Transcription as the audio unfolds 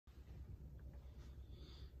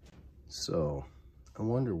So, I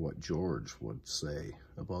wonder what George would say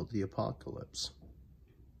about the apocalypse.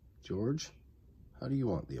 George, how do you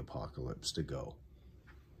want the apocalypse to go?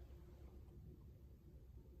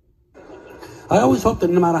 I always hope that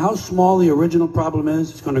no matter how small the original problem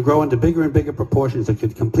is, it's going to grow into bigger and bigger proportions that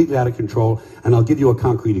get completely out of control, and I'll give you a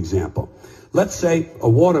concrete example. Let's say a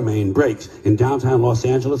water main breaks in downtown Los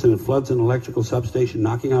Angeles and it floods an electrical substation,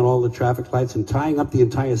 knocking out all the traffic lights and tying up the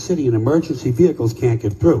entire city, and emergency vehicles can't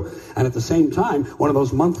get through. And at the same time, one of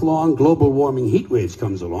those month-long global warming heat waves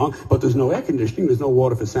comes along, but there's no air conditioning, there's no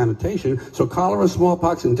water for sanitation, so cholera,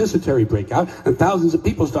 smallpox, and dysentery break out, and thousands of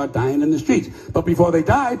people start dying in the streets. But before they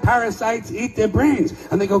die, parasites eat their brains,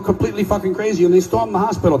 and they go completely fucking crazy, and they storm the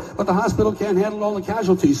hospital, but the hospital can't handle all the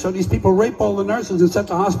casualties, so these people rape all the nurses and set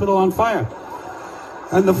the hospital on fire.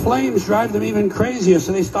 And the flames drive them even crazier,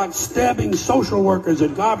 so they start stabbing social workers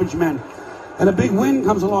and garbage men. And a big wind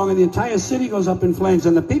comes along and the entire city goes up in flames,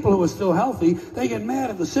 and the people who are still healthy, they get mad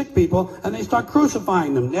at the sick people and they start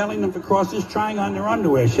crucifying them, nailing them to crosses, trying on their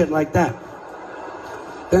underwear, shit like that.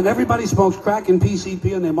 Then everybody smokes crack and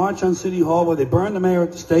PCP and they march on City Hall where they burn the mayor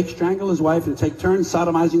at the stake, strangle his wife, and take turns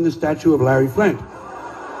sodomizing the statue of Larry Flint.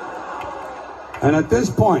 And at this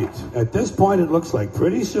point, it looks like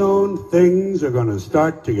pretty soon things are going to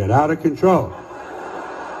start to get out of control.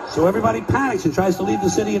 So everybody panics and tries to leave the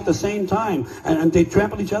city at the same time. And they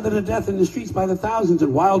trample each other to death in the streets by the thousands,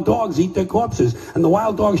 and wild dogs eat their corpses. And the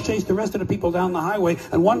wild dogs chase the rest of the people down the highway,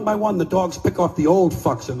 and one by one the dogs pick off the old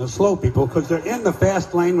fucks and the slow people because they're in the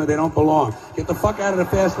fast lane where they don't belong. Get the fuck out of the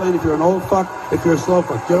fast lane if you're an old fuck, if you're a slow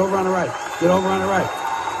fuck. Get over on the right. Get over on the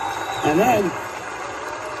right.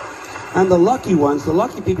 And the lucky ones, the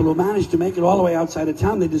lucky people who manage to make it all the way outside of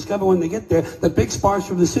town, they discover when they get there that big sparks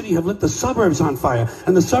from the city have lit the suburbs on fire,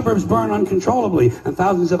 and the suburbs burn uncontrollably, and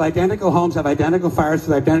thousands of identical homes have identical fires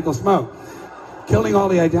with identical smoke, killing all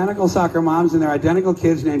the identical soccer moms and their identical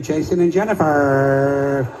kids named Jason and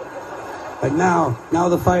Jennifer. But now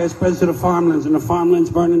the fire spreads to the farmlands, and the farmlands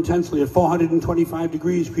burn intensely at 425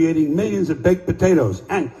 degrees, creating millions of baked potatoes.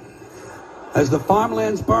 And as the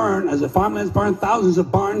farmlands burn, thousands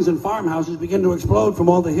of barns and farmhouses begin to explode from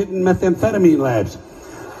all the hidden methamphetamine labs.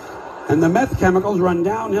 And the meth chemicals run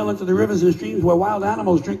downhill into the rivers and streams where wild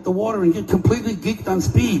animals drink the water and get completely geeked on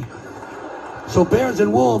speed. So bears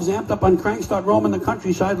and wolves, amped up on crank, start roaming the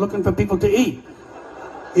countryside looking for people to eat,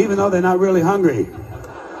 even though they're not really hungry.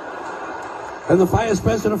 And the fire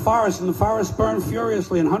spreads to the forest, and the forests burn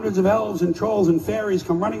furiously, and hundreds of elves and trolls and fairies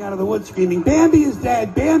come running out of the woods screaming, "Bambi is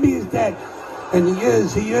dead! Bambi is dead!" And he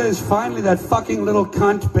is. Finally, that fucking little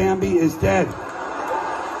cunt, Bambi, is dead.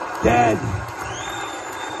 Dead.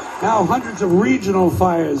 Now hundreds of regional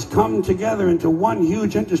fires come together into one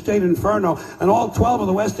huge interstate inferno, and all 12 of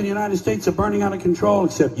the western United States are burning out of control,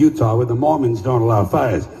 except Utah, where the Mormons don't allow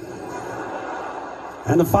fires.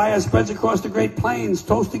 And the fire spreads across the Great Plains,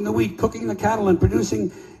 toasting the wheat, cooking the cattle, and producing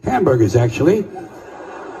hamburgers, actually.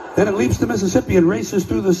 Then it leaps the Mississippi and races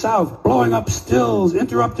through the South, blowing up stills,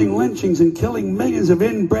 interrupting lynchings, and killing millions of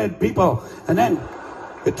inbred people. And then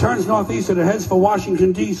it turns northeast and it heads for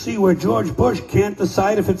Washington, D.C., where George Bush can't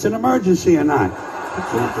decide if it's an emergency or not. He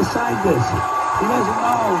can't decide this. He doesn't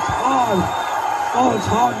know. It's hard. Oh, it's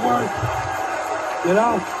hard work. You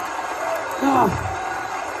know? No.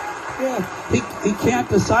 Yeah, he can't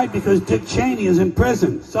decide because Dick Cheney is in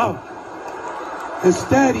prison. So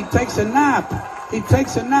instead, he takes a nap. He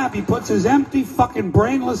puts his empty fucking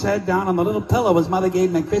brainless head down on the little pillow his mother gave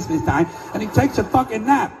him at Christmas time, and he takes a fucking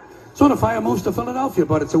nap. So the fire moves to Philadelphia,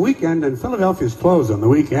 but it's a weekend, and Philadelphia's closed on the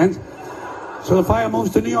weekends. So the fire moves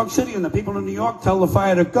to New York City, and the people in New York tell the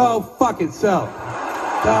fire to go fuck itself.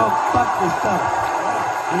 Go fuck yourself.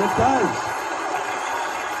 And it does.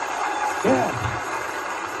 Yeah.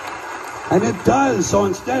 And it does. So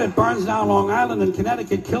instead it burns down Long Island and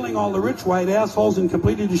Connecticut, killing all the rich white assholes and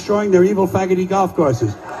completely destroying their evil faggoty golf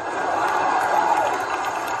courses.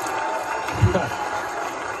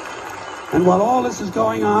 And while all this is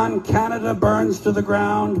going on, Canada burns to the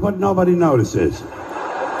ground, but nobody notices.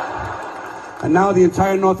 And now the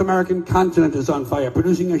entire North American continent is on fire,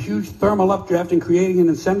 producing a huge thermal updraft and creating an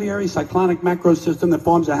incendiary cyclonic macro system that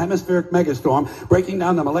forms a hemispheric megastorm, breaking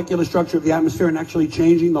down the molecular structure of the atmosphere and actually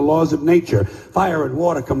changing the laws of nature. Fire and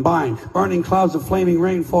water combine, burning clouds of flaming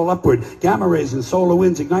rain fall upward, gamma rays and solar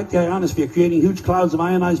winds ignite the ionosphere, creating huge clouds of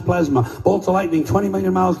ionized plasma. Bolts of lightning 20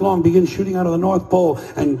 million miles long begin shooting out of the North Pole,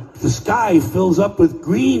 and the sky fills up with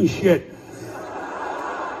green shit.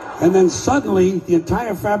 And then suddenly, the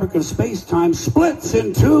entire fabric of space-time splits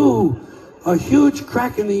in two. A huge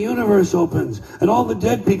crack in the universe opens, and all the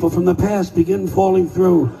dead people from the past begin falling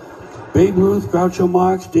through. Babe Ruth, Groucho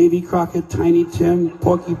Marx, Davy Crockett, Tiny Tim,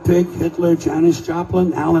 Porky Pig, Hitler, Janis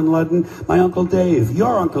Joplin, Alan Ludden, my Uncle Dave,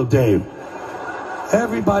 your Uncle Dave.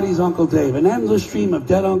 Everybody's Uncle Dave. An endless stream of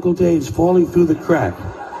dead Uncle Daves falling through the crack.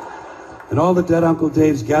 And all the dead Uncle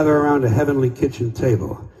Daves gather around a heavenly kitchen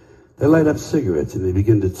table. They light up cigarettes and they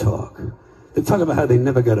begin to talk. They talk about how they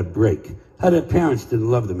never got a break, how their parents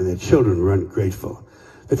didn't love them and their children were ungrateful.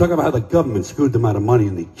 They talk about how the government screwed them out of money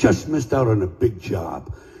and they just missed out on a big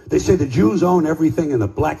job. They say the Jews own everything and the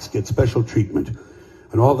blacks get special treatment.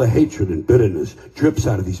 And all the hatred and bitterness drips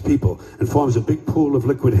out of these people and forms a big pool of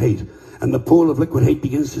liquid hate. And the pool of liquid hate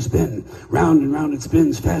begins to spin. Round and round it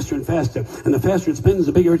spins, faster and faster. And the faster it spins,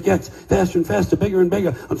 the bigger it gets. Faster and faster, bigger and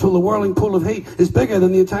bigger, until the whirling pool of hate is bigger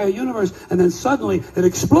than the entire universe. And then suddenly it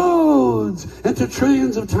explodes into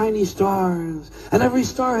trillions of tiny stars. And every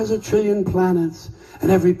star has a trillion planets. And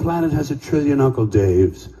every planet has a trillion Uncle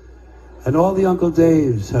Daves. And all the Uncle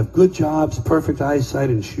Daves have good jobs, perfect eyesight,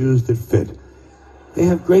 and shoes that fit. They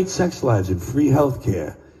have great sex lives and free health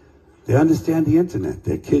care. They understand the internet.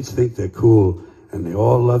 Their kids think they're cool, and they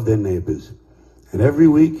all love their neighbors. And every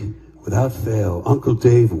week, without fail, Uncle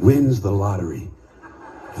Dave wins the lottery.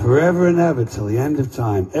 Forever and ever, till the end of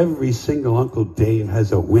time, every single Uncle Dave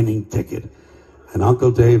has a winning ticket. And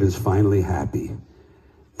Uncle Dave is finally happy.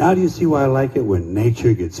 Now do you see why I like it when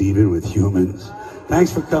nature gets even with humans?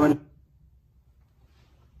 Thanks for coming.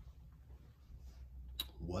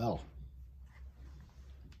 Well,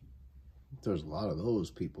 there's a lot of those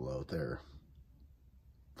people out there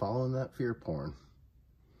following that fear porn.